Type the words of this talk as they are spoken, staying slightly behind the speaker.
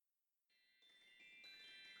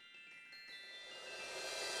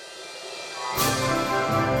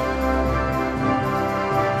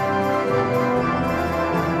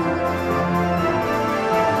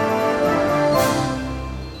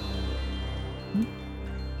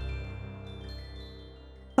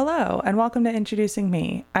Hello, and welcome to Introducing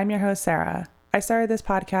Me. I'm your host, Sarah. I started this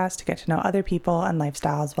podcast to get to know other people and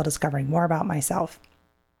lifestyles while discovering more about myself.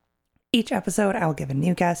 Each episode, I will give a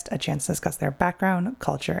new guest a chance to discuss their background,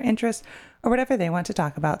 culture, interests, or whatever they want to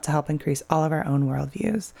talk about to help increase all of our own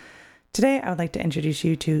worldviews. Today, I would like to introduce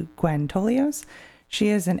you to Gwen Tolios. She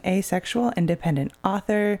is an asexual independent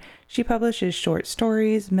author. She publishes short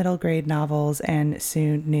stories, middle grade novels, and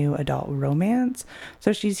soon new adult romance.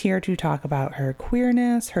 So she's here to talk about her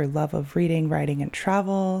queerness, her love of reading, writing, and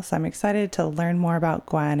travel. So I'm excited to learn more about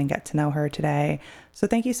Gwen and get to know her today. So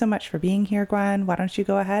thank you so much for being here, Gwen. Why don't you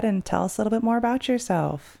go ahead and tell us a little bit more about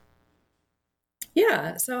yourself?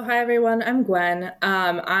 Yeah. So, hi everyone. I'm Gwen.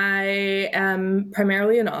 I am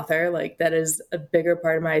primarily an author. Like that is a bigger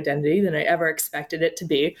part of my identity than I ever expected it to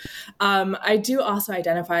be. I do also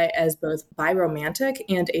identify as both biromantic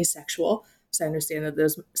and asexual. So I understand that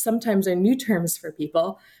those sometimes are new terms for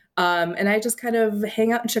people. And I just kind of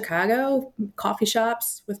hang out in Chicago, coffee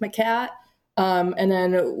shops with my cat. And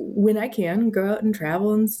then when I can, go out and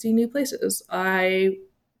travel and see new places. I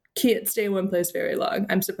can't stay in one place very long.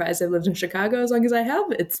 I'm surprised I've lived in Chicago as long as I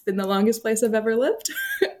have. It's been the longest place I've ever lived.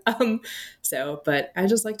 But I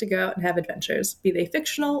just like to go out and have adventures, be they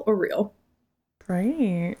fictional or real.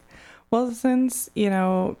 Great. Well, since,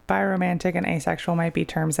 biromantic and asexual might be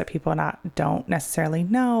terms that people don't necessarily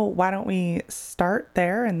know, why don't we start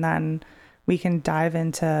there and then we can dive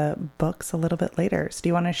into books a little bit later. So do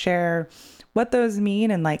you want to share what those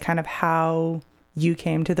mean and like kind of how you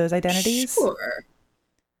came to those identities? Sure.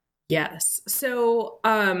 Yes. So,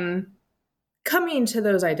 coming to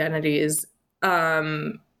those identities,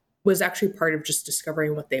 was actually part of just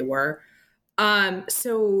discovering what they were.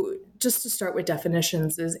 So just to start with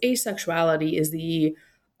definitions, is asexuality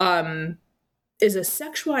is a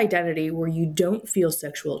sexual identity where you don't feel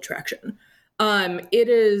sexual attraction. It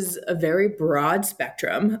is a very broad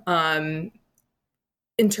spectrum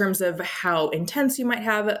in terms of how intense you might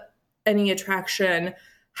have any attraction,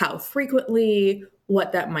 how frequently,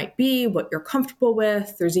 what that might be, what you're comfortable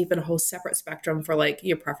with. There's even a whole separate spectrum for like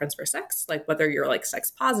your preference for sex, like whether you're like sex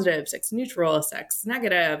positive, sex neutral, sex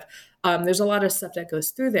negative. There's a lot of stuff that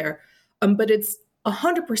goes through there. But it's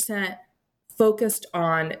 100% focused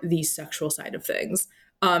on the sexual side of things.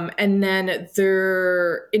 And then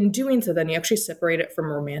in doing so, then you actually separate it from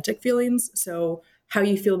romantic feelings. So how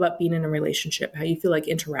you feel about being in a relationship, how you feel like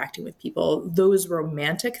interacting with people, those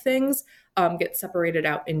romantic things get separated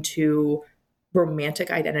out into romantic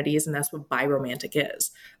identities, and that's what biromantic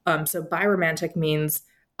is. So biromantic means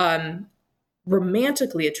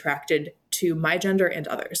romantically attracted to my gender and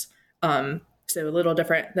others. So a little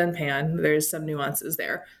different than pan. There's some nuances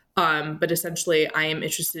there. But essentially, I am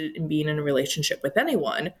interested in being in a relationship with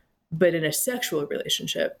anyone, but in a sexual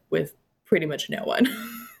relationship with pretty much no one.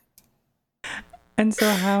 And so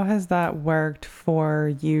how has that worked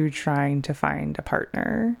for you trying to find a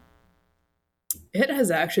partner? It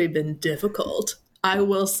has actually been difficult. I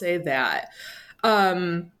will say that.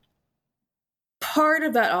 Um, Part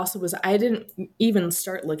of that also was I didn't even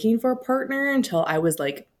start looking for a partner until I was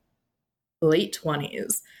like late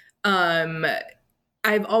 20s. Um,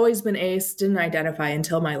 I've always been ace, didn't identify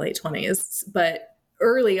until my late 20s, but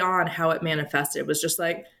early on how it manifested was just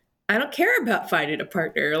like I don't care about finding a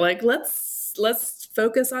partner. Like let's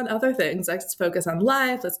focus on other things. Let's focus on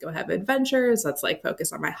life. Let's go have adventures. Let's like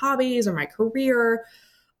focus on my hobbies or my career.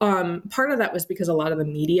 Part of that was because a lot of the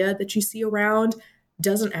media that you see around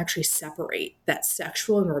doesn't actually separate that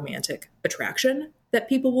sexual and romantic attraction that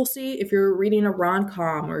people will see. If you're reading a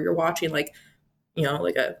rom-com or you're watching like,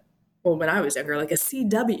 like when I was younger, like a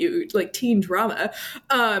CW, like teen drama,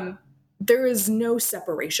 there is no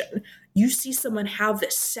separation. You see someone have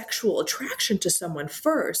this sexual attraction to someone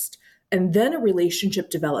first, and then a relationship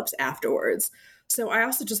develops afterwards. So I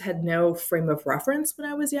also just had no frame of reference when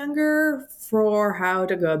I was younger for how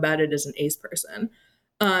to go about it as an ace person.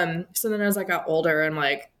 So then as I got older, I'm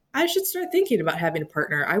like, I should start thinking about having a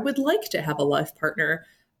partner. I would like to have a life partner.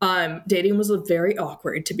 Dating was very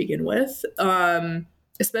awkward to begin with,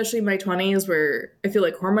 especially in my 20s where I feel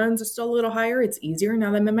like hormones are still a little higher. It's easier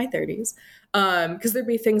now that I'm in my 30s. Because there'd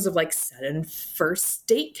be things of like sudden first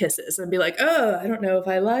date kisses and be like, oh, I don't know if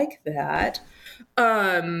I like that.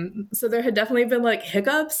 So there had definitely been like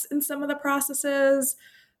hiccups in some of the processes.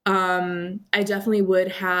 I definitely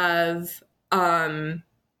would have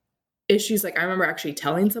issues. Like I remember actually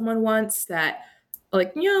telling someone once that,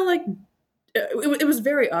 like, it was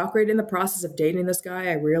very awkward in the process of dating this guy.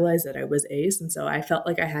 I realized that I was ace, and so I felt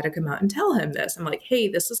like I had to come out and tell him this. I'm like, hey,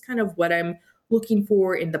 this is kind of what I'm looking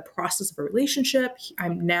for in the process of a relationship.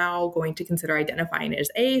 I'm now going to consider identifying as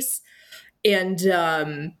ace. And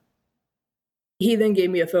he then gave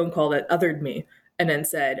me a phone call that othered me and then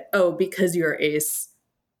said, oh, because you're ace,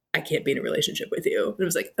 I can't be in a relationship with you. And I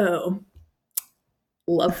was like, oh,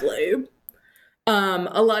 lovely.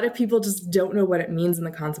 A lot of people just don't know what it means in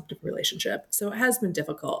the concept of relationship. So it has been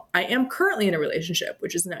difficult. I am currently in a relationship,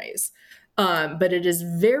 which is nice. But it is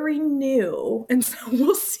very new. And so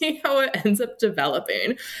we'll see how it ends up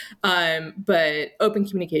developing. But open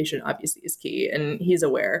communication obviously is key, and he's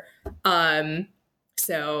aware. And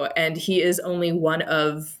he is only one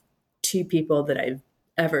of 2 people that I've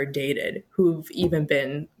ever dated who've even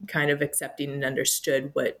been kind of accepting and understood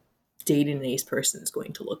what dating an ace person is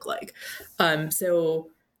going to look like. So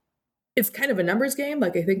it's kind of a numbers game,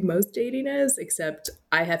 like I think most dating is, except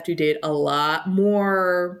I have to date a lot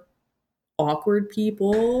more awkward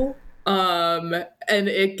people. And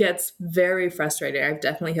it gets very frustrating. I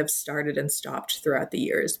definitely have started and stopped throughout the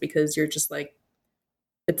years because you're just like,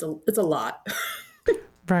 it's a lot.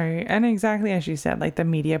 Right. And exactly as you said, like the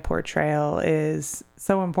media portrayal is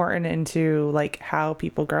so important into like how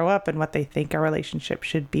people grow up and what they think a relationship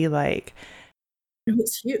should be like.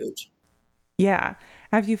 It's huge. Yeah.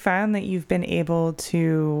 Have you found that you've been able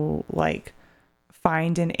to like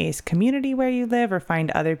find an ace community where you live, or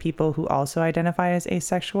find other people who also identify as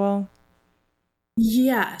asexual?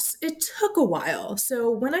 Yes, it took a while. So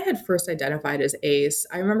when I had first identified as ace,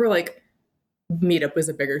 I remember like Meetup was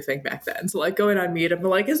a bigger thing back then. So like going on Meetup,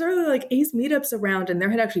 like, is there like ace meetups around? And there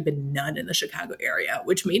had actually been none in the Chicago area,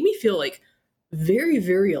 which made me feel like very,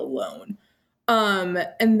 very alone.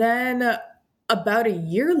 And then about a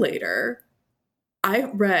year later, I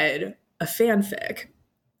read a fanfic.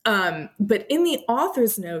 But in the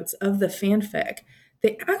author's notes of the fanfic,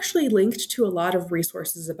 they actually linked to a lot of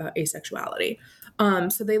resources about asexuality.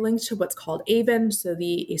 So they linked to what's called AVEN, so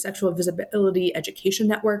the Asexual Visibility Education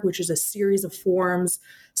Network, which is a series of forums.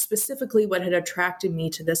 Specifically, what had attracted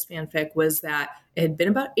me to this fanfic was that it had been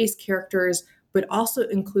about ace characters, but also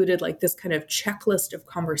included like this kind of checklist of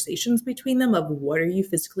conversations between them of what are you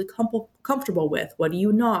physically comfortable with, what are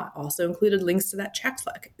you not. Also included links to that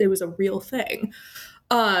checklist. It was a real thing.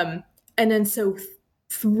 And then so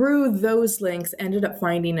through those links, ended up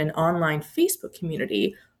finding an online Facebook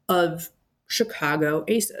community of Chicago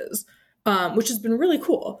aces, which has been really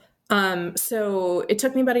cool. So it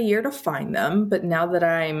took me about a year to find them, but now that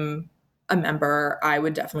I'm a member, I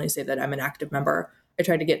would definitely say that I'm an active member. I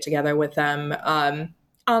try to get together with them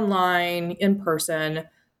online, in person.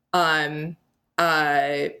 I'm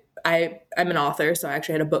an author, so I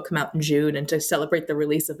actually had a book come out in June, and to celebrate the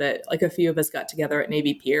release of it, like a few of us got together at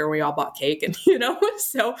Navy Pier. We all bought cake, and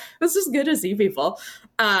so it was just good to see people.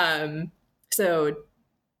 So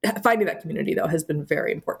finding that community though has been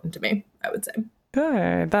very important to me, I would say.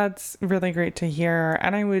 Good. That's really great to hear.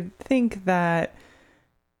 And I would think that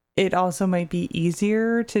it also might be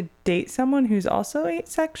easier to date someone who's also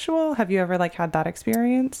asexual. Have you ever like had that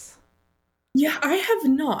experience? Yeah, I have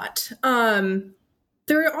not.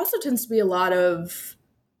 There also tends to be a lot of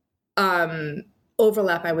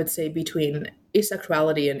overlap, I would say, between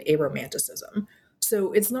asexuality and aromanticism.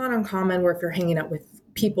 So it's not uncommon where if you're hanging out with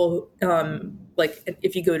people, like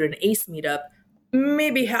if you go to an ace meetup,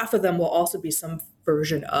 maybe half of them will also be some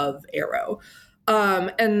version of aro.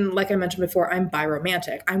 And like I mentioned before, I'm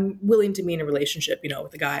biromantic. I'm willing to be in a relationship,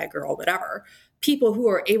 with a guy, a girl, whatever. People who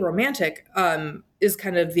are aromantic is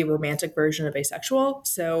kind of the romantic version of asexual.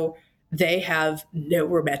 So they have no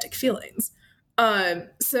romantic feelings.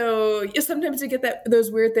 So sometimes you get those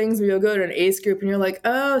weird things where you'll go to an ace group and you're like,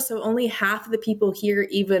 oh, so only half of the people here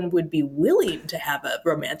even would be willing to have a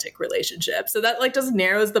romantic relationship. So that like just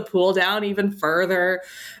narrows the pool down even further.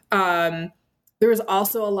 There's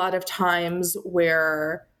also a lot of times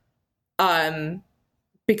where,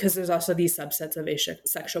 because there's also these subsets of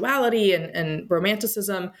asexuality and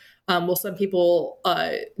romanticism. Some people,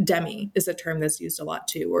 demi is a term that's used a lot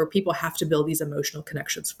too, where people have to build these emotional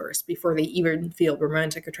connections first before they even feel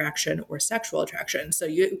romantic attraction or sexual attraction. So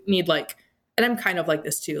you need and I'm kind of like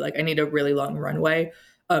this too, I need a really long runway.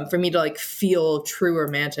 For me to feel true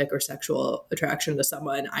romantic or sexual attraction to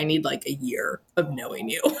someone, I need a year of knowing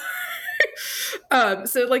you.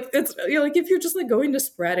 So it's if you're just going to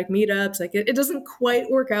sporadic meetups, it doesn't quite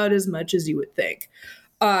work out as much as you would think.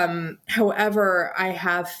 However, I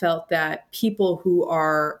have felt that people who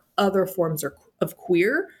are other forms of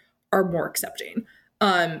queer are more accepting.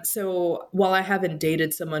 So while I haven't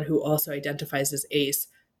dated someone who also identifies as ace,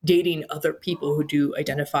 dating other people who do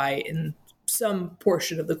identify in some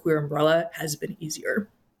portion of the queer umbrella has been easier.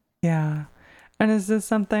 Yeah. And is this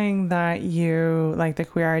something that you, the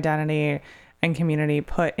queer identity and community,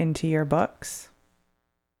 put into your books?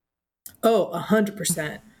 Oh,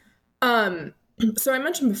 100%. So I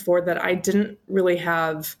mentioned before that I didn't really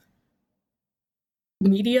have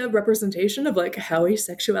media representation of like how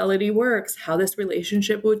asexuality works, how this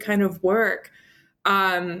relationship would kind of work.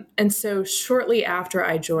 And so shortly after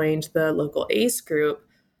I joined the local ACE group,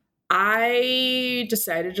 I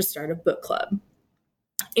decided to start a book club.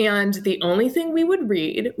 And the only thing we would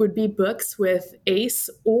read would be books with ACE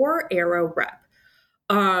or ARO rep.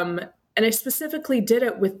 Um, and I specifically did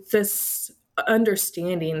it with this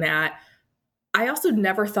understanding that I also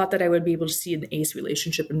never thought that I would be able to see an ACE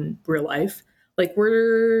relationship in real life. Like,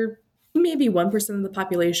 we're maybe 1% of the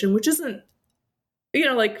population, which isn't,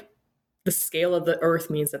 like the scale of the earth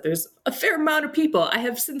means that there's a fair amount of people. I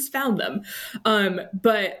have since found them.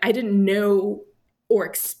 But I didn't know or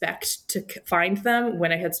expect to find them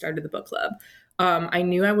when I had started the book club. I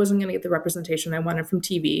knew I wasn't going to get the representation I wanted from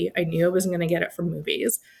TV. I knew I wasn't going to get it from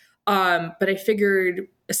movies. But I figured,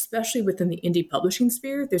 especially within the indie publishing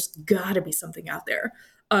sphere, there's got to be something out there.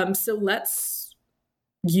 So let's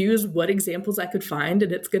use what examples I could find,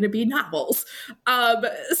 and it's going to be novels.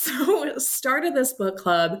 So started this book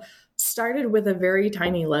club, started with a very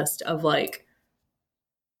tiny list of like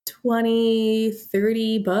 20,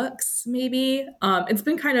 30 books, maybe. It's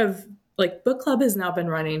been kind of like book club has now been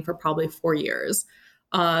running for probably 4 years.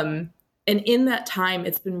 And in that time,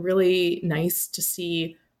 it's been really nice to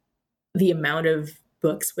see the amount of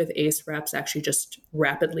books with ACE reps actually just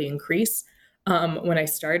rapidly increase. When I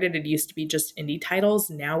started, it used to be just indie titles.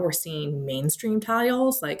 Now we're seeing mainstream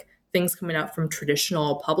titles, like things coming out from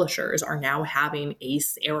traditional publishers are now having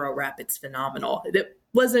ACE ARO rep. It's phenomenal. It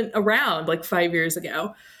wasn't around like 5 years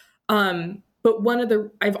ago. But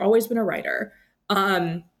I've always been a writer.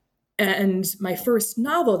 And my first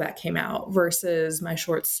novel that came out versus my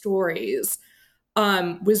short stories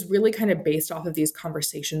was really kind of based off of these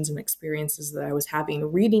conversations and experiences that I was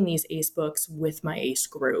having reading these ACE books with my ACE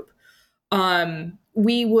group.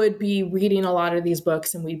 We would be reading a lot of these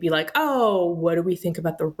books and we'd be like, oh, what do we think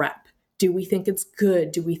about the rep? Do we think it's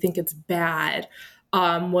good? Do we think it's bad?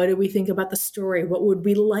 What do we think about the story? What would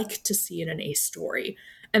we like to see in an ACE story?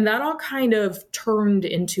 And that all kind of turned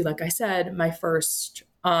into, like I said, my first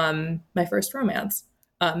romance,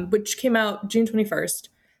 which came out June 21st.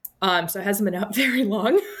 So it hasn't been out very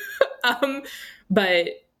long. But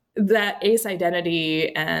that ACE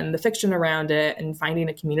identity and the fiction around it and finding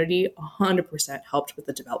a community 100% helped with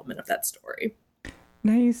the development of that story.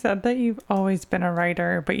 Now, you said that you've always been a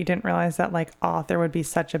writer, but you didn't realize that like author would be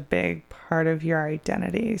such a big part of your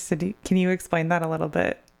identity. So can you explain that a little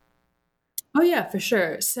bit? Oh yeah, for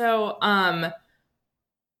sure. So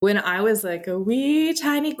when I was like a wee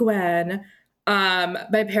tiny Gwen,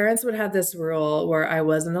 my parents would have this rule where I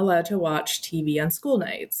wasn't allowed to watch TV on school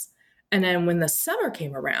nights. And then when the summer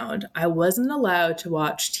came around, I wasn't allowed to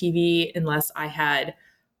watch TV unless I had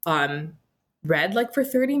read like for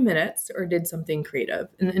 30 minutes or did something creative.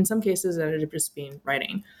 And in some cases, it ended up just being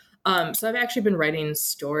writing. So I've actually been writing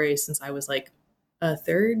stories since I was like a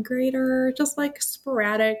third grader, just like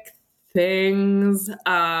sporadic things.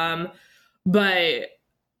 But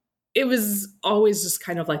it was always just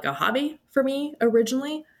kind of like a hobby for me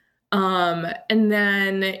originally. And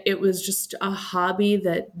then it was just a hobby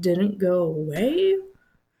that didn't go away.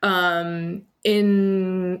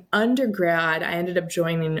 In undergrad, I ended up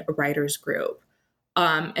joining a writers group.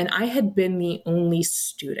 And I had been the only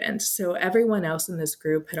student. So everyone else in this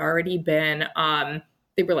group had already been,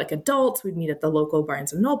 they were like adults. We'd meet at the local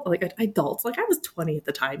Barnes and Noble, like adults. Like I was 20 at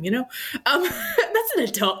the time, that's an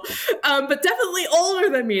adult, but definitely older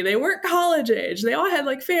than me. They weren't college age. They all had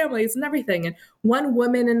like families and everything. And one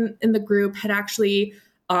woman in the group had actually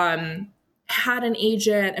had an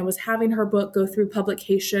agent and was having her book go through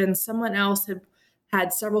publication. Someone else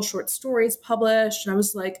had several short stories published. And I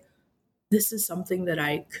was like, this is something that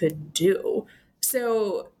I could do.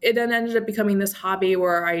 So it then ended up becoming this hobby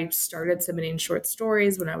where I started submitting short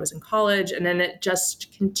stories when I was in college. And then it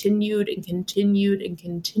just continued and continued and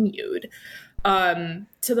continued to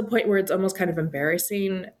the point where it's almost kind of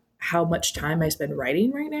embarrassing how much time I spend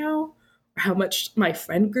writing right now, or how much my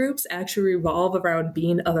friend groups actually revolve around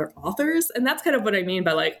being other authors. And that's kind of what I mean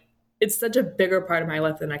by like, it's such a bigger part of my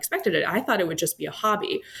life than I expected it. I thought it would just be a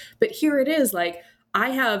hobby. But here it is, like, I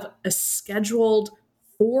have a scheduled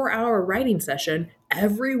 4-hour writing session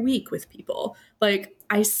every week with people. Like,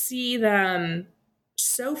 I see them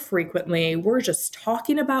so frequently. We're just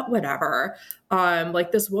talking about whatever.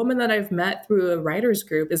 Like this woman that I've met through a writers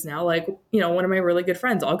group is now like, one of my really good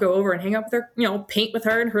friends. I'll go over and hang out with her, paint with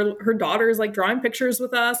her, and her daughter's like drawing pictures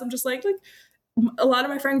with us. I'm just like a lot of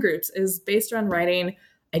my friend groups is based around writing.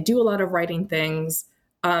 I do a lot of writing things.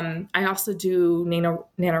 I also do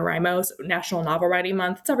NaNoWriMo, National Novel Writing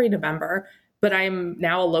Month. It's every November. but I'm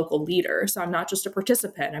now a local leader. So I'm not just a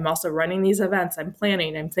participant. I'm also running these events. I'm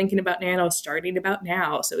planning. I'm thinking about Nano starting about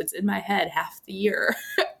now. So it's in my head half the year.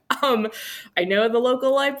 I know the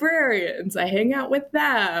local librarians. I hang out with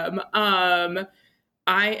them. I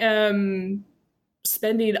am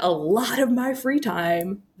spending a lot of my free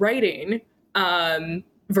time writing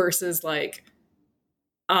versus like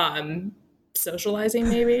socializing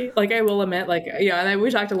maybe. Like I will admit, like, yeah, and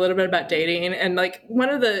we talked a little bit about dating, and like one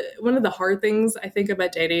of the hard things I think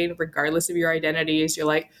about dating, regardless of your identity, is you're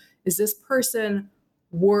like, is this person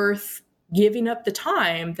worth giving up the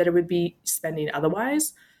time that it would be spending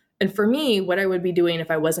otherwise? And for me, what I would be doing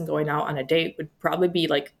if I wasn't going out on a date would probably be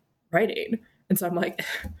like writing. And so I'm like,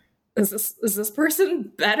 is this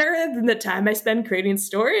person better than the time I spend creating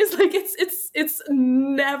stories? Like it's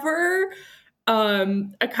never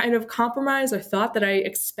a kind of compromise or thought that I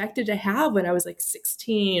expected to have when I was like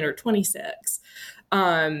 16 or 26.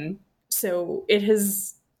 So it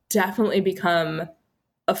has definitely become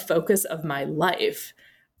a focus of my life,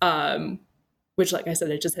 which, like I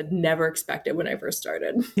said, I just had never expected when I first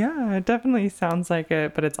started. Yeah, it definitely sounds like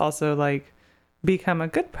it, but it's also like become a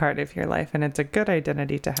good part of your life, and it's a good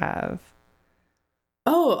identity to have.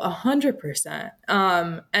 Oh, 100%.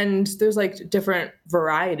 And there's like different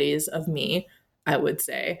varieties of me, I would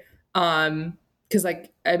say. Because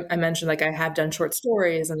like I mentioned, like I have done short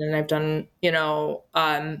stories, and then I've done,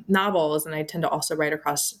 novels, and I tend to also write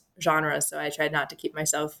across genres. So I try not to keep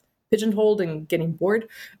myself pigeonholed and getting bored.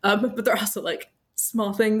 But they're also like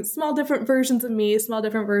small things, small different versions of me, small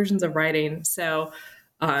different versions of writing. So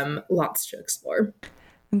lots to explore.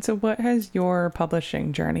 And so what has your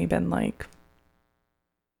publishing journey been like?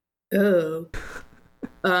 Oh,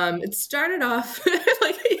 it started off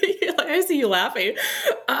like, like I see you laughing.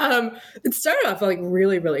 It started off like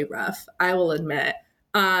really, really rough, I will admit.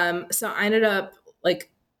 So I ended up like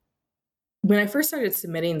when I first started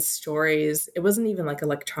submitting stories, it wasn't even like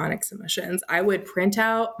electronic submissions. I would print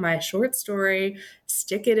out my short story,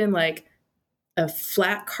 stick it in like a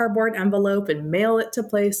flat cardboard envelope and mail it to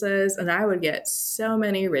places, and I would get so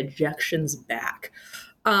many rejections back.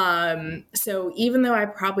 So even though I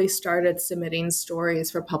probably started submitting stories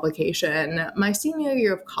for publication my senior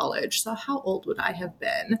year of college, so how old would I have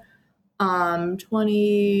been?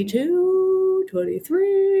 22,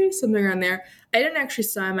 23, something around there. I didn't actually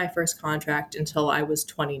sign my first contract until I was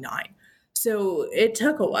 29. So it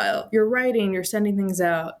took a while. You're writing, you're sending things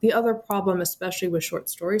out. The other problem, especially with short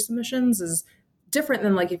story submissions, is different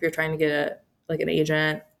than like if you're trying to get like an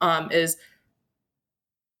agent, is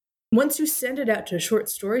once you send it out to a short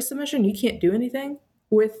story submission, you can't do anything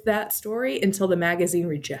with that story until the magazine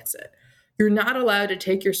rejects it. You're not allowed to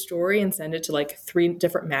take your story and send it to like 3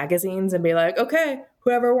 different magazines and be like, okay,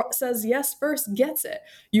 whoever says yes first gets it.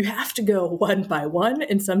 You have to go one by one,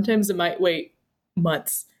 and sometimes it might wait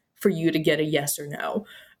months for you to get a yes or no.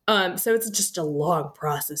 So it's just a long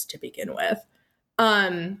process to begin with.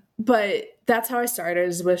 But that's how I started,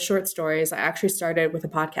 is with short stories. I actually started with a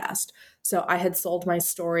podcast. So I had sold my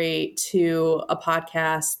story to a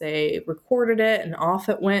podcast. They recorded it and off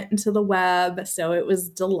it went into the web. So it was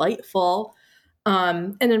delightful.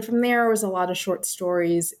 And then from there was a lot of short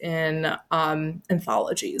stories in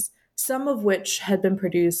anthologies, some of which had been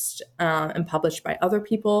produced and published by other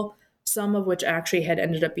people, some of which actually had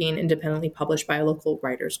ended up being independently published by a local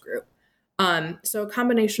writers group. So a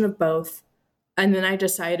combination of both. And then I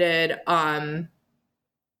decided to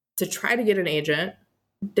try to get an agent.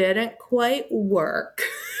 Didn't quite work.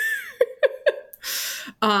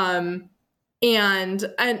 And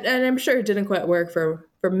I'm sure it didn't quite work for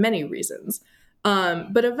many reasons.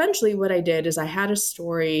 But eventually what I did is I had a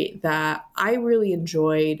story that I really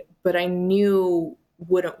enjoyed, but I knew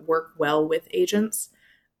wouldn't work well with agents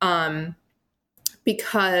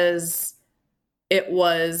because it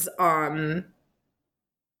was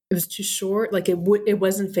too short. Like it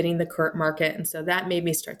wasn't fitting the current market. And so that made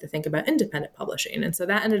me start to think about independent publishing. And so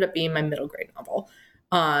that ended up being my middle grade novel.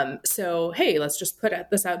 So, hey, let's just put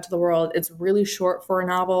this out to the world. It's really short for a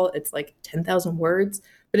novel. It's like 10,000 words,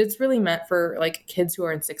 but it's really meant for like kids who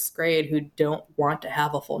are in 6th grade who don't want to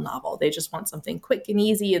have a full novel. They just want something quick and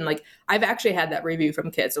easy. And like, I've actually had that review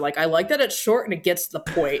from kids. They're like, I like that it's short and it gets to the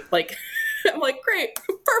point. Like, I'm like, great,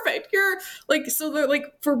 perfect. You're like, so they're like,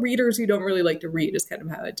 for readers who don't really like to read is kind of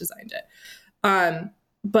how I designed it.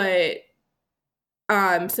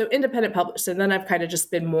 So independent publishing, and then I've kind of just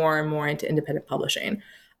been more and more into independent publishing.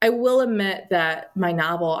 I will admit that my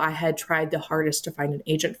novel, I had tried the hardest to find an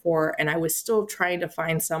agent for, and I was still trying to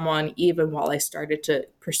find someone even while I started to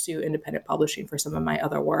pursue independent publishing for some of my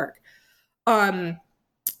other work.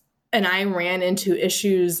 And I ran into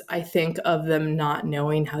issues, I think, of them not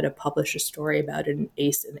knowing how to publish a story about an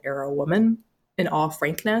ace and arrow woman, in all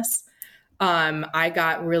frankness. I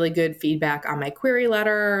got really good feedback on my query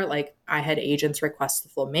letter. Like, I had agents request the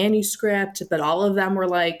full manuscript, but all of them were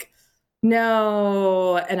like,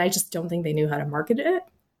 no. And I just don't think they knew how to market it,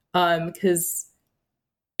 because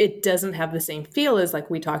it doesn't have the same feel as, like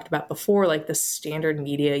we talked about before, like the standard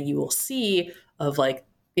media you will see of, like,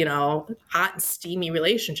 hot and steamy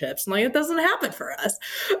relationships. And like, it doesn't happen for us.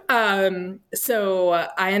 So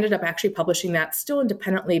I ended up actually publishing that still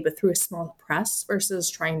independently, but through a small press versus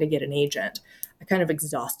trying to get an agent. I kind of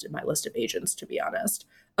exhausted my list of agents, to be honest.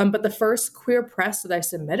 But the first queer press that I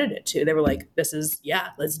submitted it to, they were like, let's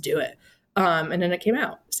do it. And then it came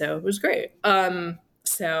out. So it was great.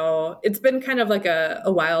 So it's been kind of like a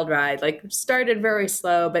wild ride, like started very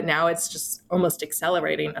slow, but now it's just almost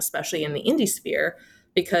accelerating, especially in the indie sphere,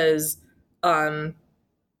 because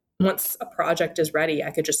once a project is ready,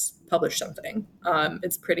 I could just publish something.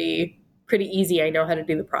 It's pretty easy. I know how to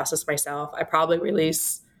do the process myself. I probably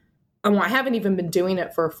release, I haven't even been doing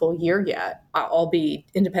it for a full year yet. I'll be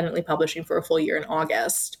independently publishing for a full year in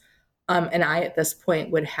August. And I, at this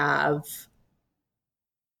point, would have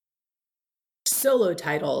solo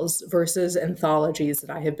titles versus anthologies that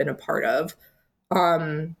I have been a part of.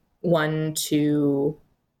 1 to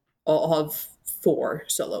all of 4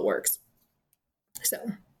 solo works. So,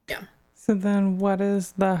 yeah. So then what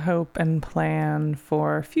is the hope and plan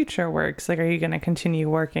for future works? Like, are you going to continue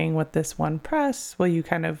working with this one press? Will you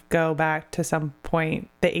kind of go back to some point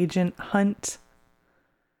the agent hunt?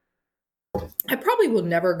 I probably will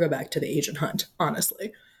never go back to the agent hunt,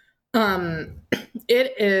 honestly.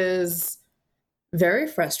 It is very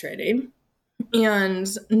frustrating. And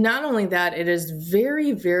not only that, it is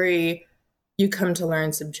very, very, you come to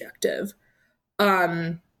learn, subjective.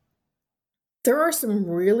 There are some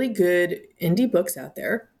really good indie books out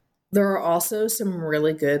there. There are also some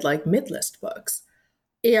really good, like, mid-list books.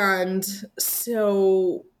 And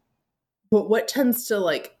so, but what tends to,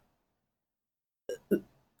 like,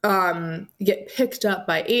 get picked up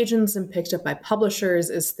by agents and picked up by publishers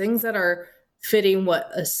is things that are fitting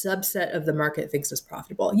what a subset of the market thinks is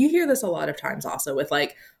profitable. You hear this a lot of times also with,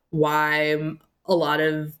 like, why a lot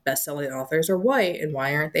of best-selling authors are white and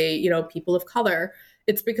why aren't they, people of color.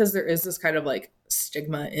 It's because there is this kind of, like,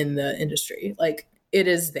 stigma in the industry. Like, it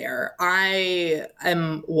is there. I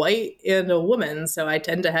am white and a woman, so I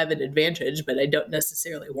tend to have an advantage, but I don't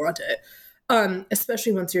necessarily want it.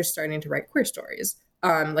 Especially once you're starting to write queer stories.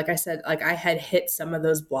 Like I said, like, I had hit some of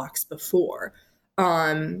those blocks before.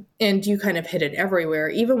 And you kind of hit it everywhere.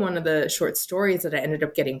 Even one of the short stories that I ended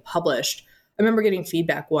up getting published, I remember getting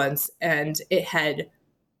feedback once, and it had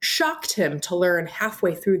shocked him to learn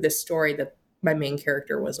halfway through this story that my main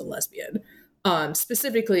character was a lesbian,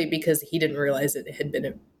 specifically because he didn't realize it had been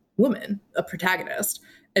a woman, a protagonist.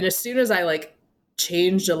 And as soon as I, like,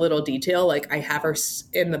 changed a little detail, like, I have her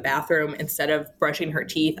in the bathroom, instead of brushing her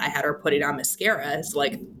teeth, I had her putting on mascara. It's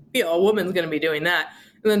like, a woman's going to be doing that.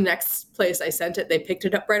 And the next place I sent it, they picked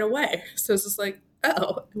it up right away. So it's just like,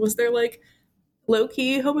 oh, was there, like,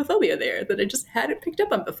 low-key homophobia there that I just hadn't picked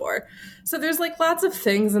up on before? So there's, like, lots of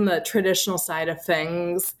things in the traditional side of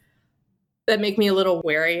things that make me a little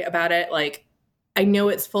wary about it. Like, I know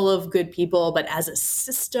it's full of good people, but as a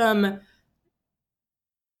system,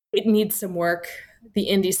 it needs some work. The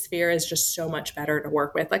indie sphere is just so much better to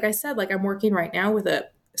work with. Like I said, like, I'm working right now with a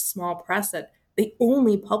small press that they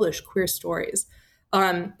only publish queer stories.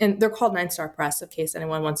 And they're called 9 Star Press, in case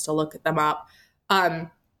anyone wants to look them up.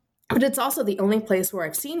 But it's also the only place where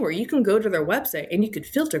I've seen where you can go to their website and you could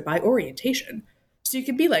filter by orientation. So you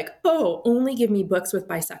could be like, oh, only give me books with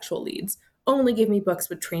bisexual leads. Only give me books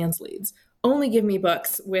with trans leads. Only give me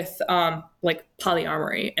books with, like,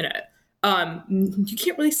 polyamory in it. You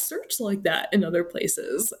can't really search like that in other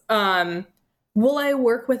places. Will I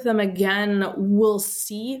work with them again? We'll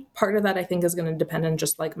see. Part of that, I think, is going to depend on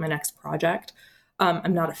just, like, my next project.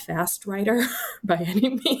 I'm not a fast writer by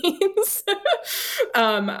any means.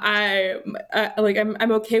 I'm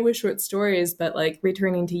okay with short stories, but, like,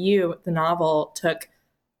 Returning to You, the novel, took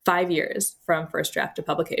 5 years from first draft to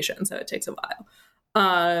publication, so it takes a while.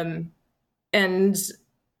 And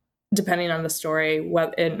depending on the story,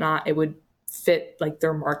 whether or not it would fit, like,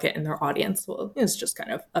 their market and their audience, well, it's just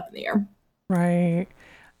kind of up in the air. Right.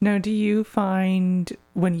 Now, do you find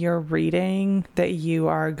when you're reading that you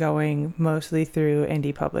are going mostly through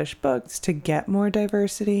indie published books to get more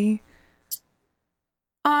diversity?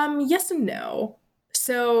 Yes and no.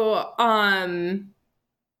 So, I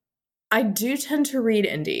do tend to read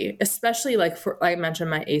indie, especially, like, for, like I mentioned,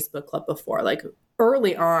 my Ace book club before. Like,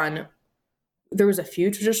 early on, there was a few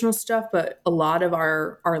traditional stuff, but a lot of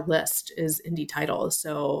our list is indie titles.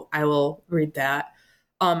 So I will read that.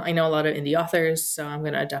 I know a lot of indie authors, so I'm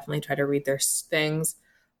going to definitely try to read their things.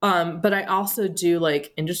 But I also do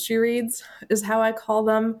like industry reads, is how I call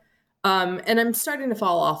them. And I'm starting to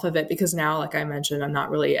fall off of it because now, like I mentioned, I'm not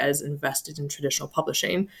really as invested in traditional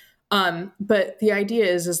publishing. But the idea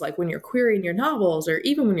is like when you're querying your novels, or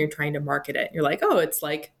even when you're trying to market it, you're like, oh, it's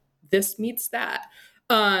like this meets that.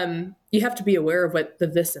 You have to be aware of what the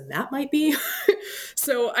this and that might be.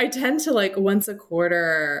 So I tend to like once a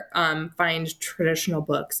quarter find traditional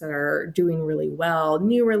books that are doing really well,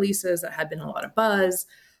 new releases that have been a lot of buzz.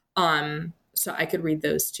 So I could read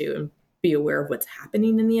those too and be aware of what's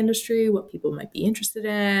happening in the industry, what people might be interested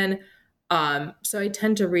in. So I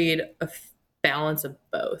tend to read a balance of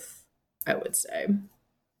both, I would say.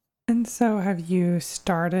 And so have you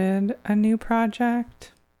started a new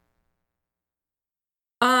project?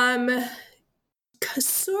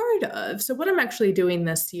 Sort of. So what I'm actually doing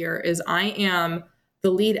this year is I am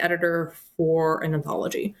the lead editor for an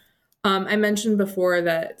anthology. I mentioned before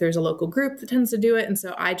that there's a local group that tends to do it. And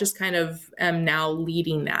so I just kind of am now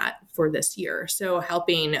leading that for this year. So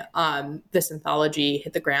helping this anthology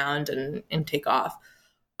hit the ground and take off.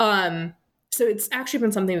 So it's actually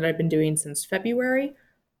been something that I've been doing since February.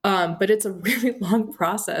 But it's a really long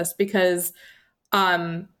process because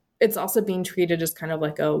it's also being treated as kind of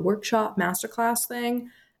like a workshop masterclass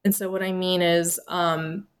thing. And so what I mean is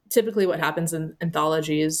typically what happens in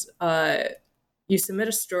anthologies, you submit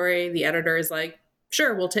a story, the editor is like,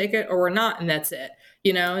 sure, we'll take it or we're not, and that's it.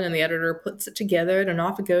 And then the editor puts it together and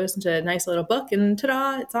off it goes into a nice little book, and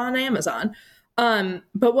ta-da, it's on Amazon.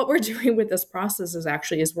 But what we're doing with this process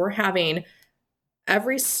is we're having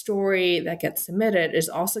every story that gets submitted is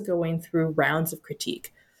also going through rounds of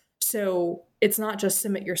critique. So it's not just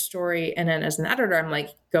submit your story and then as an editor, I'm like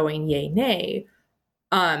going yay, nay.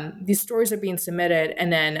 These stories are being submitted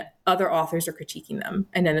and then other authors are critiquing them.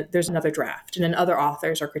 And then there's another draft and then other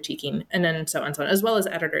authors are critiquing and then so on and so on, as well as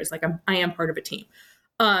editors. Like I am part of a team.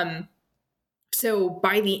 So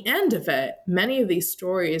by the end of it, many of these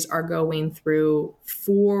stories are going through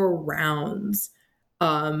 4 rounds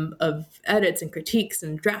of edits and critiques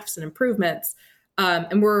and drafts and improvements.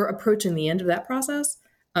 And we're approaching the end of that process.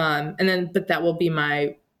 But that will be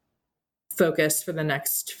my focus for the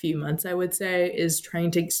next few months, I would say, is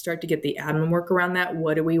trying to start to get the admin work around that.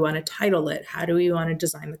 What do we want to title it? How do we want to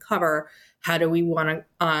design the cover? How do we want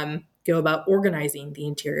to go about organizing the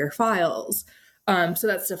interior files? So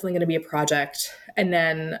that's definitely going to be a project. And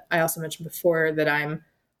then I also mentioned before that I'm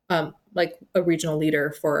like a regional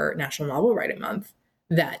leader for National Novel Writing Month.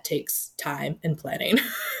 That takes time and planning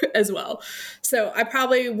as well. So I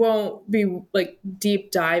probably won't be like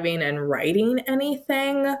deep diving and writing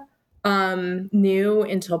anything new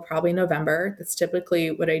until probably November. That's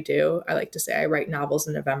typically what I do. I like to say I write novels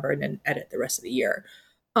in November and then edit the rest of the year.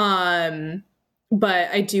 But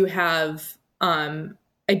I do have, I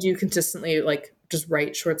do consistently like just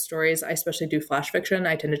write short stories. I especially do flash fiction.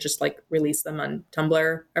 I tend to just like release them on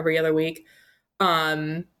Tumblr every other week.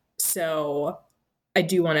 So I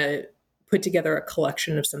do want to put together a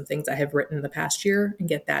collection of some things I have written in the past year and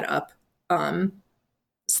get that up,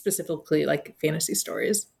 specifically like fantasy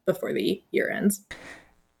stories before the year ends.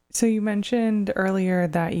 So you mentioned earlier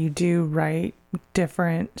that you do write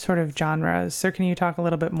different sort of genres. So can you talk a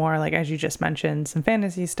little bit more, like as you just mentioned, some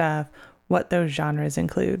fantasy stuff, what those genres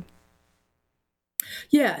include?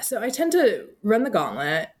 Yeah, so I tend to run the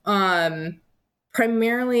gauntlet,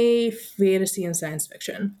 primarily fantasy and science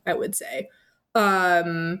fiction, I would say.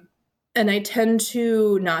 And I tend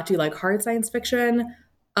to not do like hard science fiction.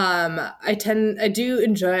 I do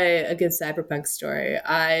enjoy a good cyberpunk story.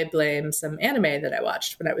 I blame some anime that I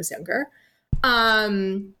watched when I was younger.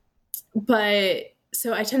 But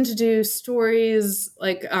so I tend to do stories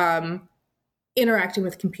like interacting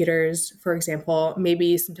with computers, for example,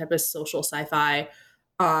 maybe some type of social sci-fi.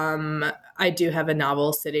 I do have a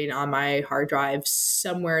novel sitting on my hard drive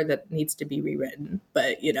somewhere that needs to be rewritten,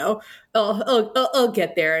 but I'll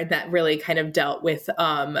get there. And that really kind of dealt with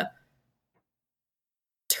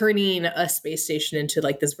turning a space station into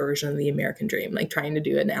like this version of the American dream, like trying to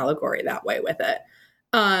do an allegory that way with it.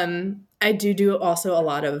 I do also a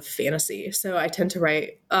lot of fantasy. So I tend to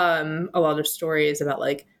write a lot of stories about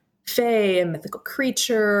like fae and mythical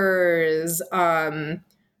creatures. I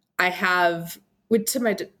have, to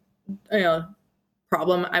my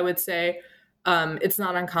problem, I would say, it's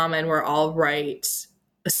not uncommon where I'll write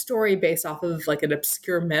a story based off of like an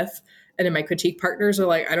obscure myth, and then my critique partners are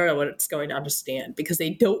like, I don't know what's going on to stand, because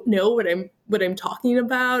they don't know what I'm talking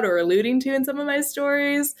about or alluding to in some of my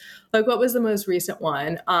stories. Like, what was the most recent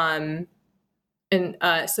one? And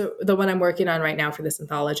so the one I'm working on right now for this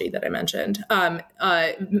anthology that I mentioned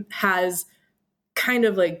has kind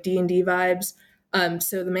of like D&D vibes.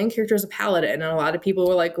 So the main character is a paladin, and a lot of people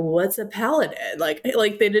were like, "What's a paladin?" Like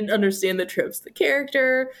they didn't understand the tropes of the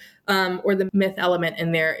character, or the myth element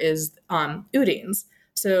in there is Udines.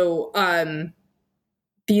 So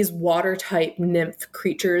these water type nymph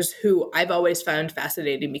creatures who I've always found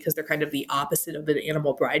fascinating because they're kind of the opposite of the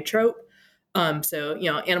animal bride trope. So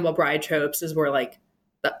animal bride tropes is where like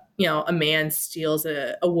a man steals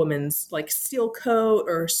a woman's like steel coat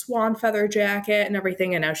or swan feather jacket and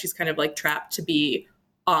everything, and now she's kind of like trapped to be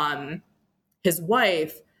his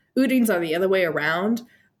wife. Udines are the other way around.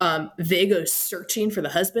 They go searching for the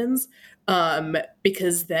husbands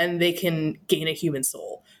because then they can gain a human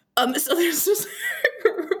soul. So there's just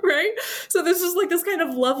right. So there's just like this kind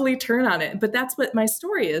of lovely turn on it. But that's what my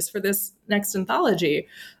story is for this next anthology.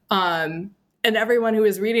 And everyone who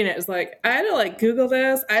is reading it is like, I had to like Google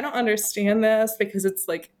this. I don't understand this because it's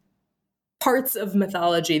like parts of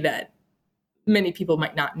mythology that many people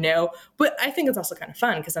might not know. But I think it's also kind of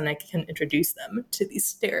fun because then I can introduce them to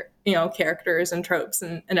these characters and tropes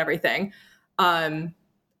and everything.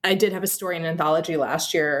 I did have a story in an anthology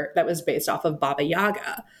last year that was based off of Baba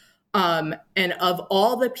Yaga. And of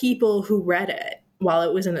all the people who read it while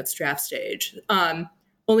it was in its draft stage,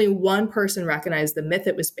 only one person recognized the myth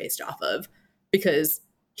it was based off of because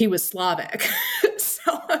he was Slavic. So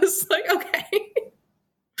I was like, okay.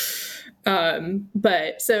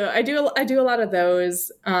 But so I do a lot of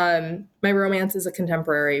those. My romance is a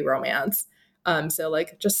contemporary romance. So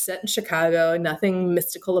like just set in Chicago, nothing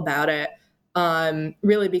mystical about it.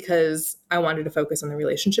 Really because I wanted to focus on the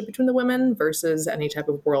relationship between the women versus any type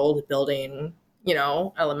of world building,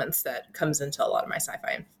 elements that comes into a lot of my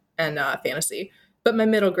sci-fi and fantasy. But my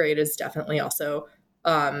middle grade is definitely also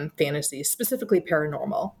fantasy, specifically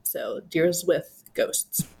paranormal. So deals with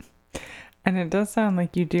ghosts. And it does sound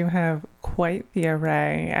like you do have quite the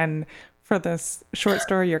array. And for this short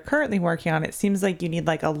story you're currently working on, it seems like you need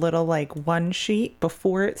like a little like one sheet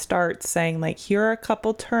before it starts saying like, here are a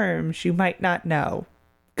couple terms you might not know.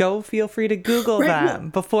 Go feel free to Google them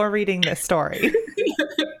before reading this story.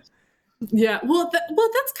 Yeah. Well,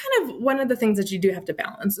 that's kind of one of the things that you do have to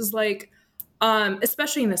balance is like,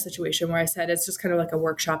 especially in this situation where I said it's just kind of like a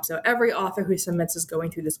workshop. So every author who submits is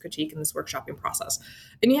going through this critique and this workshopping process.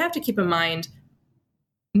 And you have to keep in mind,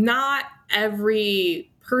 not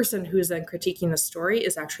every person who's then critiquing the story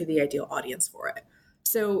is actually the ideal audience for it.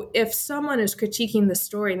 So if someone is critiquing the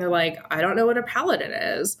story and they're like, I don't know what a paladin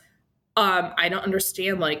is, I don't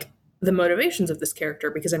understand like the motivations of this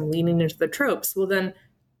character because I'm leaning into the tropes, well then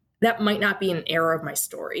that might not be an error of my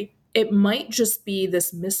story. It might just be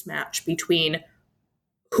this mismatch between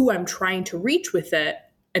who I'm trying to reach with it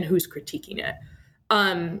and who's critiquing it.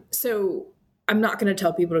 So I'm not going to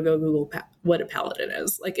tell people to go Google what a paladin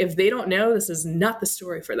is. Like if they don't know, this is not the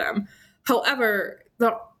story for them. However,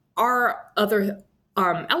 there are other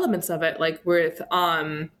elements of it, like with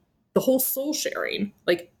the whole soul sharing.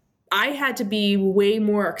 Like I had to be way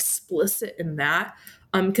more explicit in that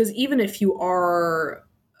because even if you are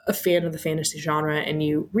a fan of the fantasy genre and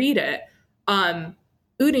you read it,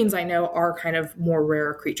 Udines I know are kind of more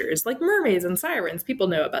rare creatures, like mermaids and sirens. People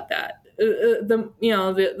know about that.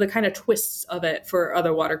 The kind of twists of it for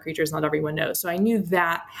other water creatures, not everyone knows. So I knew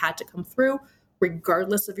that had to come through,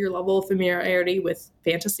 regardless of your level of familiarity with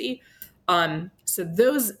fantasy. So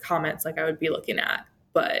those comments, like I would be looking at,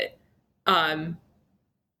 but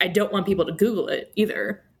I don't want people to Google it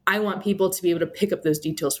either. I want people to be able to pick up those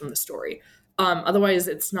details from the story. Otherwise,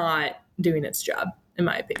 it's not doing its job, in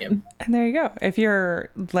my opinion. And there you go. If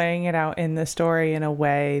you're laying it out in the story in a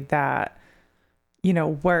way that,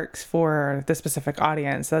 works for the specific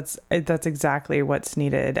audience, that's exactly what's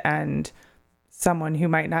needed. And someone who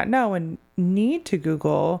might not know and need to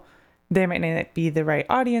Google, they might not be the right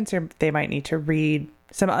audience, or they might need to read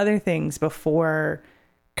some other things before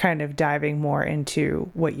kind of diving more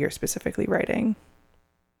into what you're specifically writing.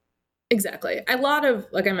 Exactly. A lot of,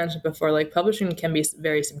 like I mentioned before, like publishing can be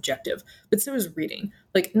very subjective, but so is reading.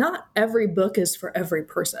 Like not every book is for every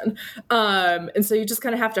person. And so you just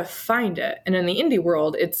kind of have to find it. And in the indie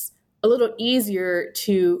world, it's a little easier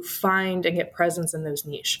to find and get presence in those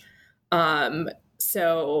niche.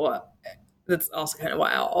 So that's also kind of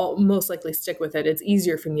why I'll most likely stick with it. It's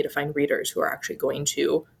easier for me to find readers who are actually going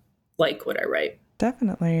to like what I write.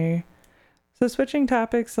 Definitely. So switching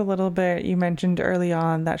topics a little bit, you mentioned early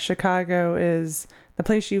on that Chicago is the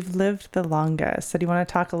place you've lived the longest. So do you want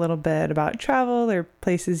to talk a little bit about travel or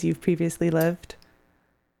places you've previously lived?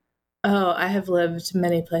 Oh, I have lived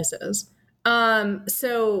many places.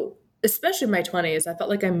 So especially in my 20s, I felt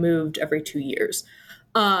like I moved every 2 years.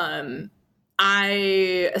 Um,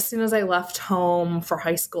 as soon as I left home for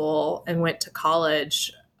high school and went to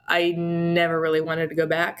college, I never really wanted to go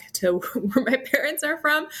back to where my parents are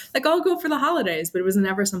from. Like, I'll go for the holidays, but it was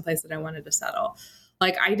never someplace that I wanted to settle.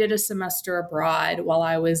 Like, I did a semester abroad while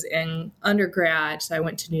I was in undergrad. So I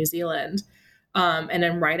went to New Zealand. And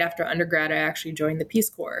then right after undergrad, I actually joined the Peace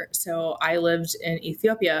Corps. So I lived in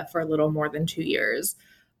Ethiopia for a little more than 2 years.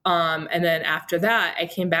 And then after that, I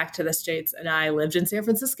came back to the States and I lived in San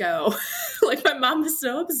Francisco. Like, my mom was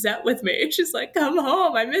so upset with me. She's like, come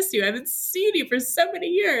home. I miss you. I haven't seen you for so many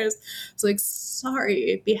years. It's like,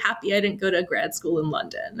 sorry, be happy I didn't go to grad school in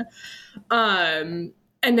London.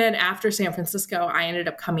 And then after San Francisco, I ended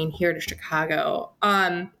up coming here to Chicago.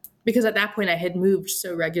 Because at that point I had moved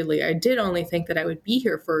so regularly. I did only think that I would be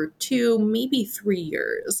here for 2, maybe 3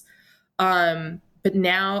 years. But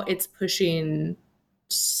now it's pushing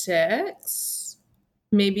 6,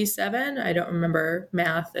 maybe 7. I don't remember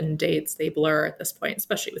math and dates. They blur at this point,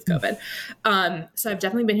 especially with COVID. So I've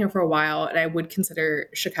definitely been here for a while, and I would consider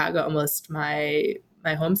Chicago almost my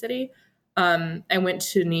home city. I went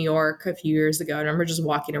to New York a few years ago, and I remember just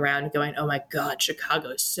walking around and going, oh my God, Chicago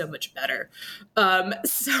is so much better.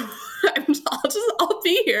 So I'll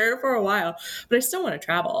be here for a while, but I still want to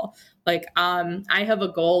travel. Like, I have a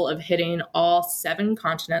goal of hitting all 7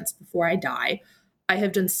 continents before I die. I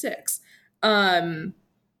have done 6. Antarctica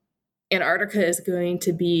is going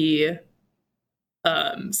to be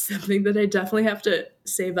something that I definitely have to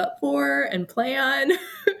save up for and plan.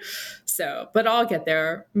 So, but I'll get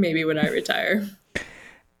there maybe when I retire.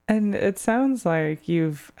 And it sounds like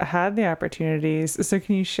you've had the opportunities. So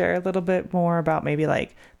can you share a little bit more about maybe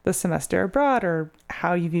like the semester abroad or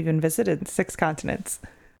how you've even visited 6 continents?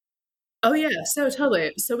 Oh yeah, so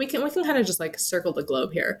totally. So we can kind of just like circle the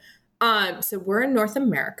globe here. So we're in North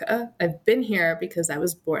America. I've been here because I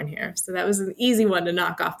was born here. So that was an easy one to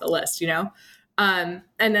knock off the list, you know? And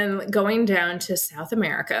then going down to South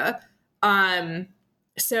America.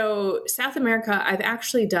 So South America, I've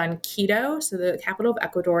actually done Quito, so the capital of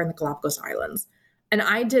Ecuador, and the Galapagos Islands. And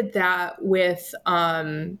I did that with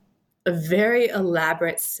a very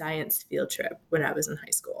elaborate science field trip when I was in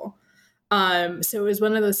high school. So it was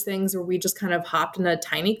one of those things where we just kind of hopped in a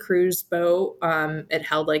tiny cruise boat. It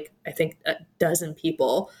held like, I think, a dozen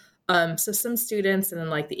people. So some students and then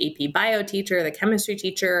like the AP bio teacher, the chemistry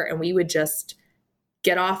teacher, and we would just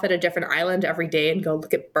get off at a different island every day and go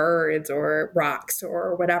look at birds or rocks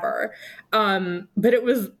or whatever. But it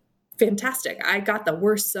was fantastic. I got the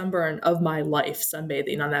worst sunburn of my life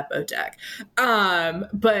sunbathing on that boat deck.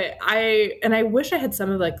 But I wish I had some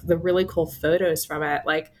of like the really cool photos from it.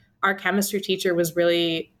 Like, our chemistry teacher was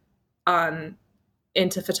really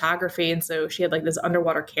into photography, and so she had like this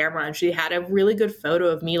underwater camera, and she had a really good photo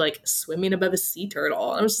of me like swimming above a sea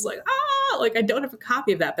turtle. And I was just like, like, I don't have a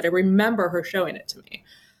copy of that, but I remember her showing it to me.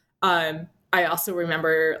 I also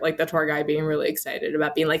remember like the tour guide being really excited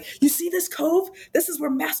about being like, you see this cove? This is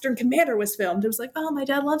where Master and Commander was filmed. It was like, oh, my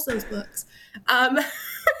dad loves those books. So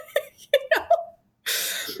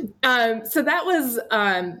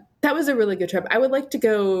that was a really good trip. I would like to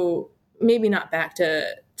go, maybe not back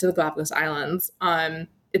to the Galapagos Islands.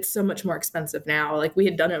 It's so much more expensive now. Like, we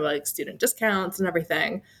had done it with like student discounts and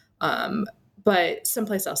everything. But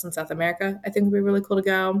someplace else in South America, I think would be really cool to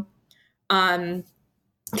go.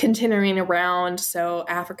 Continuing around, so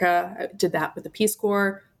Africa, I did that with the Peace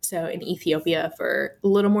Corps. So in Ethiopia for a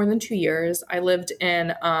little more than 2 years. I lived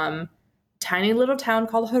in tiny little town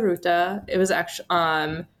called Haruta. It was actually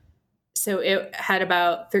so it had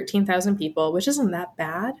about 13,000 people, which isn't that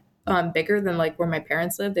bad. Bigger than like where my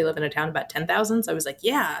parents live. They live in a town about 10,000. So I was like,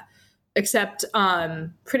 yeah, except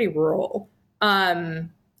pretty rural. I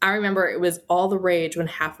remember it was all the rage when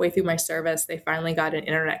halfway through my service, they finally got an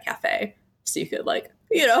internet cafe. So you could like,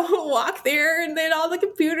 walk there and then all the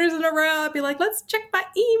computers in a row, be like, let's check my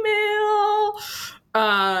email.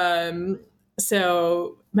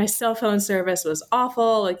 So my cell phone service was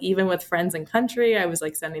awful. Like, even with friends in country, I was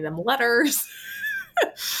like sending them letters.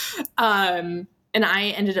 And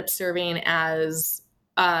I ended up serving as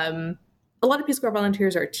a lot of Peace Corps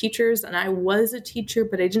volunteers are teachers, and I was a teacher,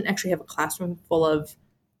 but I didn't actually have a classroom full of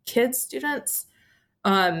kids, students.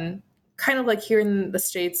 Kind of like here in the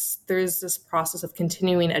States, there's this process of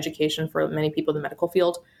continuing education for many people in the medical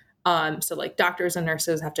field. So like doctors and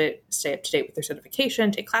nurses have to stay up to date with their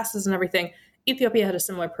certification, take classes and everything. Ethiopia had a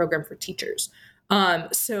similar program for teachers.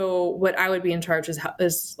 So what I would be in charge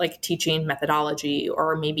is like teaching methodology,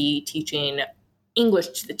 or maybe teaching English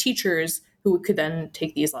to the teachers who could then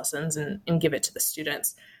take these lessons and give it to the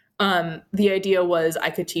students. The idea was I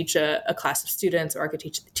could teach a class of students, or I could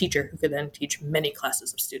teach the teacher who could then teach many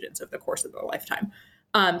classes of students over the course of their lifetime.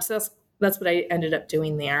 So that's what I ended up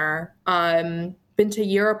doing there. Been to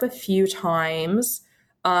Europe a few times,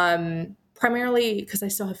 primarily because I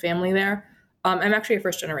still have family there. I'm actually a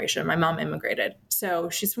first generation. My mom immigrated,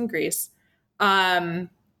 so she's from Greece.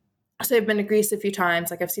 So I've been to Greece a few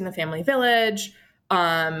times. Like I've seen the family village.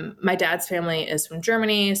 My dad's family is from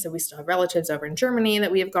Germany, so we still have relatives over in Germany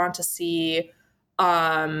that we have gone to see.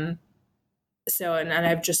 And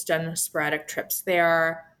I've just done sporadic trips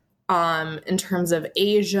there. In terms of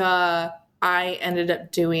Asia, I ended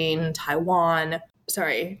up doing Thailand.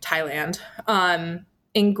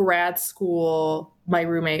 In grad school, my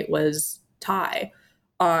roommate was Thai.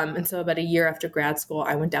 And so about a year after grad school,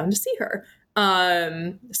 I went down to see her.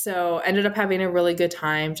 So ended up having a really good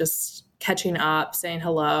time, just catching up, saying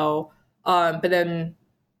hello. But then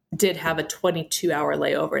did have a 22-hour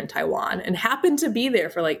layover in Taiwan and happened to be there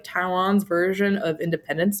for like Taiwan's version of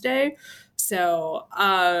Independence Day. So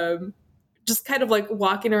just kind of like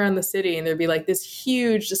walking around the city, and there'd be like this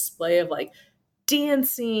huge display of like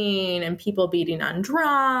dancing and people beating on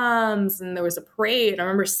drums, and there was a parade. I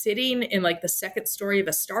remember sitting in like the second story of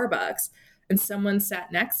a Starbucks, and someone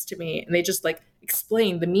sat next to me, and they just like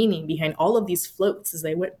explained the meaning behind all of these floats as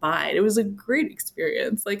they went by. And it was a great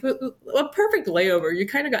experience, like a perfect layover. You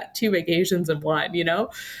kind of got two vacations in one, you know?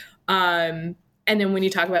 And then when you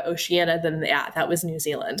talk about Oceania, then yeah, that was New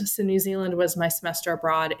Zealand. So New Zealand was my semester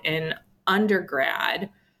abroad in undergrad.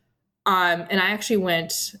 And I actually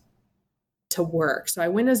went to work. So I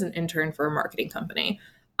went as an intern for a marketing company.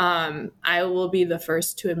 I will be the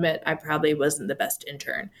first to admit I probably wasn't the best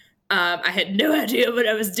intern. I had no idea what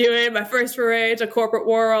I was doing. My first foray to corporate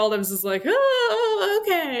world, I was just like, oh,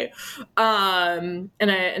 okay. And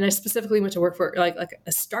I specifically went to work for like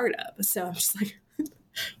a startup. So I'm just like,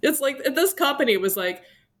 it's like this company was like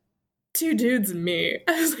two dudes and me.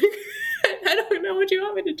 I was like, I don't know what you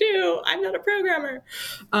want me to do. I'm not a programmer.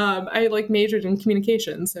 I like majored in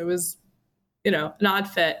communications, so it was, an odd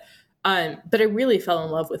fit. But I really fell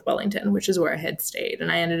in love with Wellington, which is where I had stayed.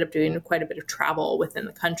 And I ended up doing quite a bit of travel within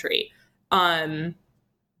the country.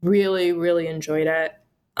 Really, really enjoyed it.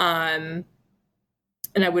 And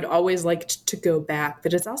I would always like to go back,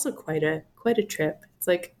 but it's also quite a trip. It's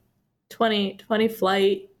like 20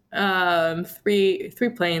 flight, three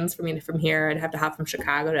planes for me from here. I'd have to hop from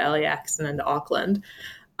Chicago to LAX and then to Auckland.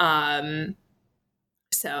 But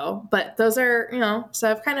those are,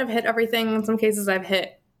 so I've kind of hit everything. In some cases I've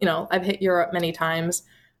hit Europe many times.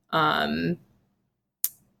 But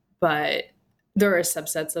there are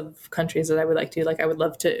subsets of countries that I would like to, like I would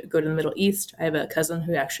love to go to the Middle East. I have a cousin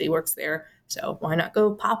who actually works there. So why not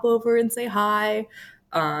go pop over and say hi?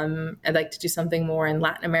 I'd like to do something more in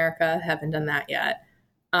Latin America. Haven't done that yet.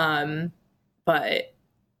 But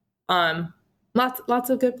lots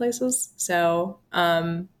of good places. So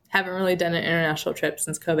haven't really done an international trip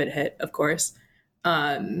since COVID hit, of course,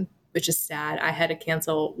 which is sad. I had to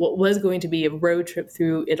cancel what was going to be a road trip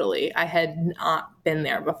through Italy. I had not been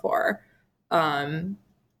there before. And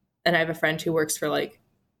I have a friend who works for like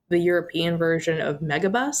the European version of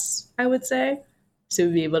Megabus, I would say. So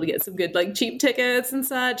we'd be able to get some good like cheap tickets and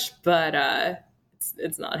such, but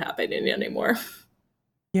it's not happening anymore.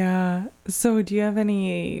 Yeah. So do you have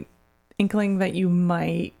any inkling that you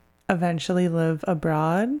might eventually live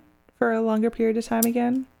abroad for a longer period of time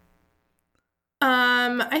again?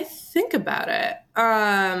 I think about it.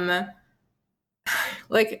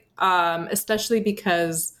 Especially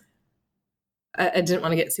because I didn't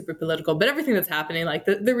want to get super political, but everything that's happening, like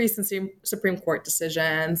the recent Supreme Court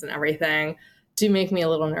decisions and everything, do make me a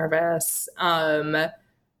little nervous. And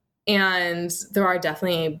there are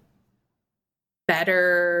definitely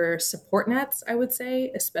better support nets, I would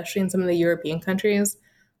say, especially in some of the European countries.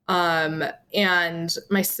 And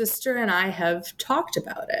my sister and I have talked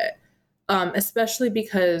about it, especially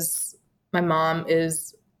because my mom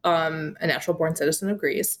is a natural born citizen of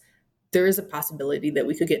Greece. There is a possibility that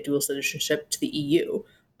we could get dual citizenship to the EU,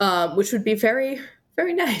 which would be very,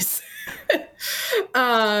 very nice.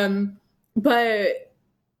 But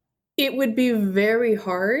it would be very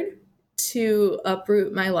hard to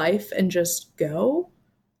uproot my life and just go,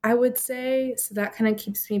 I would say. So that kind of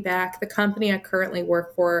keeps me back. The company I currently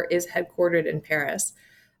work for is headquartered in Paris.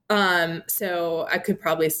 So I could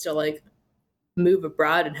probably still like move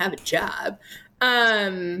abroad and have a job.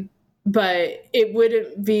 But it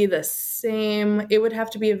wouldn't be the same. It would have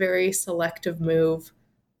to be a very selective move.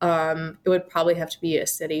 It would probably have to be a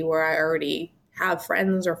city where I already have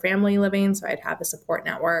friends or family living, so I'd have a support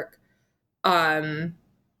network.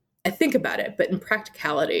 I think about it, but in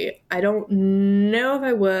practicality, I don't know if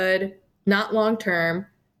I would, not long term.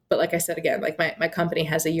 But like I said, again, like my company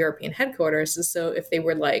has a European headquarters. So if they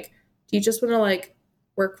were like, do you just want to like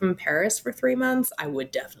work from Paris for 3 months? I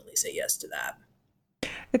would definitely say yes to that.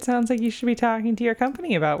 It sounds like you should be talking to your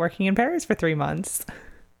company about working in Paris for 3 months.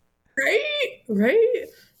 Right.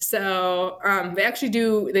 So they actually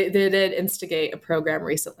they did instigate a program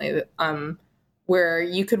recently that, where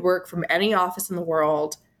you could work from any office in the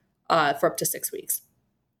world for up to 6 weeks.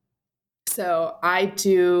 So I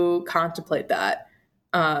do contemplate that.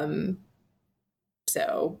 But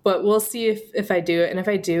we'll see if I do it. And if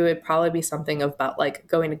I do, it'd probably be something about like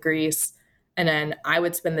going to Greece. And then I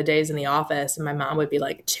would spend the days in the office and my mom would be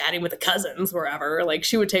like chatting with the cousins wherever. Like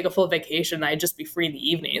she would take a full vacation and I'd just be free in the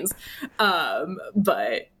evenings.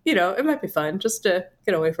 But, it might be fun just to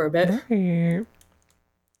get away for a bit. Right.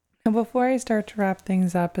 And before I start to wrap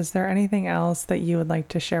things up, is there anything else that you would like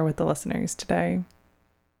to share with the listeners today?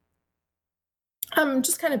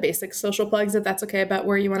 Just kind of basic social plugs, if that's okay, about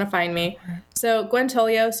where you want to find me. So Gwen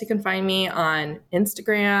Tolios, you can find me on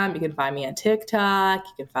Instagram. You can find me on TikTok.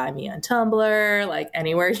 You can find me on Tumblr. Like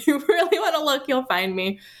anywhere you really want to look, you'll find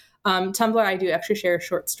me. Tumblr, I do actually share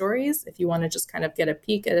short stories if you want to just kind of get a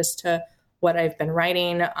peek as to what I've been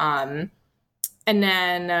writing. And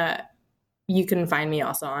then you can find me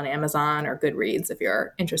also on Amazon or Goodreads if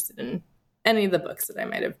you're interested in any of the books that I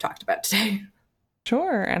might have talked about today.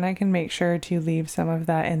 Sure, and I can make sure to leave some of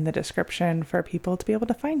that in the description for people to be able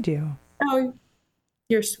to find you. Oh,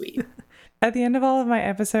 you're sweet. At the end of all of my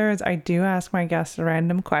episodes, I do ask my guests a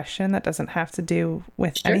random question that doesn't have to do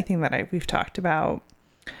with anything that we've talked about.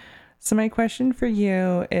 So my question for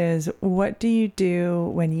you is, what do you do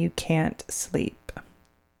when you can't sleep?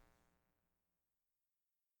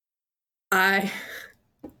 I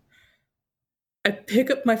pick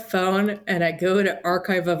up my phone and I go to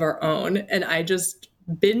Archive of Our Own and I just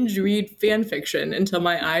binge read fan fiction until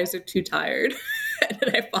my eyes are too tired and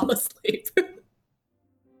then I fall asleep.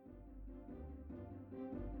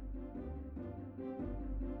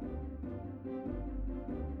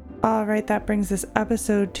 All right, that brings this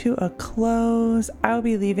episode to a close. I'll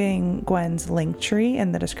be leaving Gwen's link tree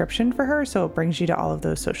in the description for her, so it brings you to all of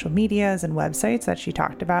those social medias and websites that she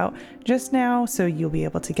talked about just now, so you'll be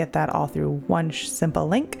able to get that all through one simple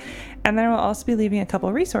link. And then I will also be leaving a couple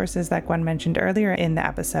of resources that Gwen mentioned earlier in the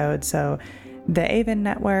episode, so the Avon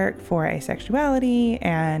Network for Asexuality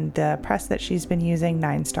and the press that she's been using,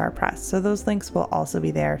 9 Star Press. So those links will also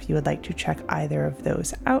be there if you would like to check either of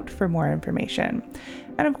those out for more information.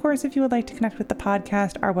 And of course, if you would like to connect with the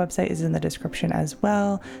podcast, our website is in the description as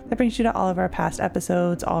well. That brings you to all of our past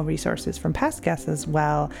episodes, all resources from past guests as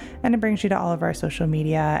well. And it brings you to all of our social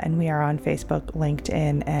media. And we are on Facebook,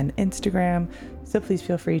 LinkedIn, and Instagram. So please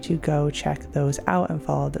feel free to go check those out and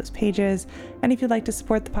follow those pages. And if you'd like to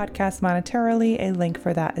support the podcast monetarily, a link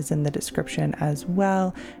for that is in the description as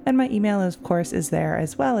well. And my email, of course, is there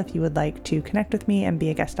as well if you would like to connect with me and be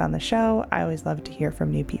a guest on the show. I always love to hear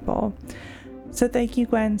from new people. So thank you,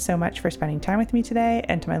 Gwen, so much for spending time with me today,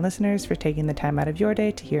 and to my listeners for taking the time out of your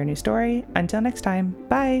day to hear a new story. Until next time,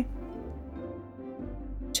 bye!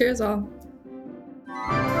 Cheers all.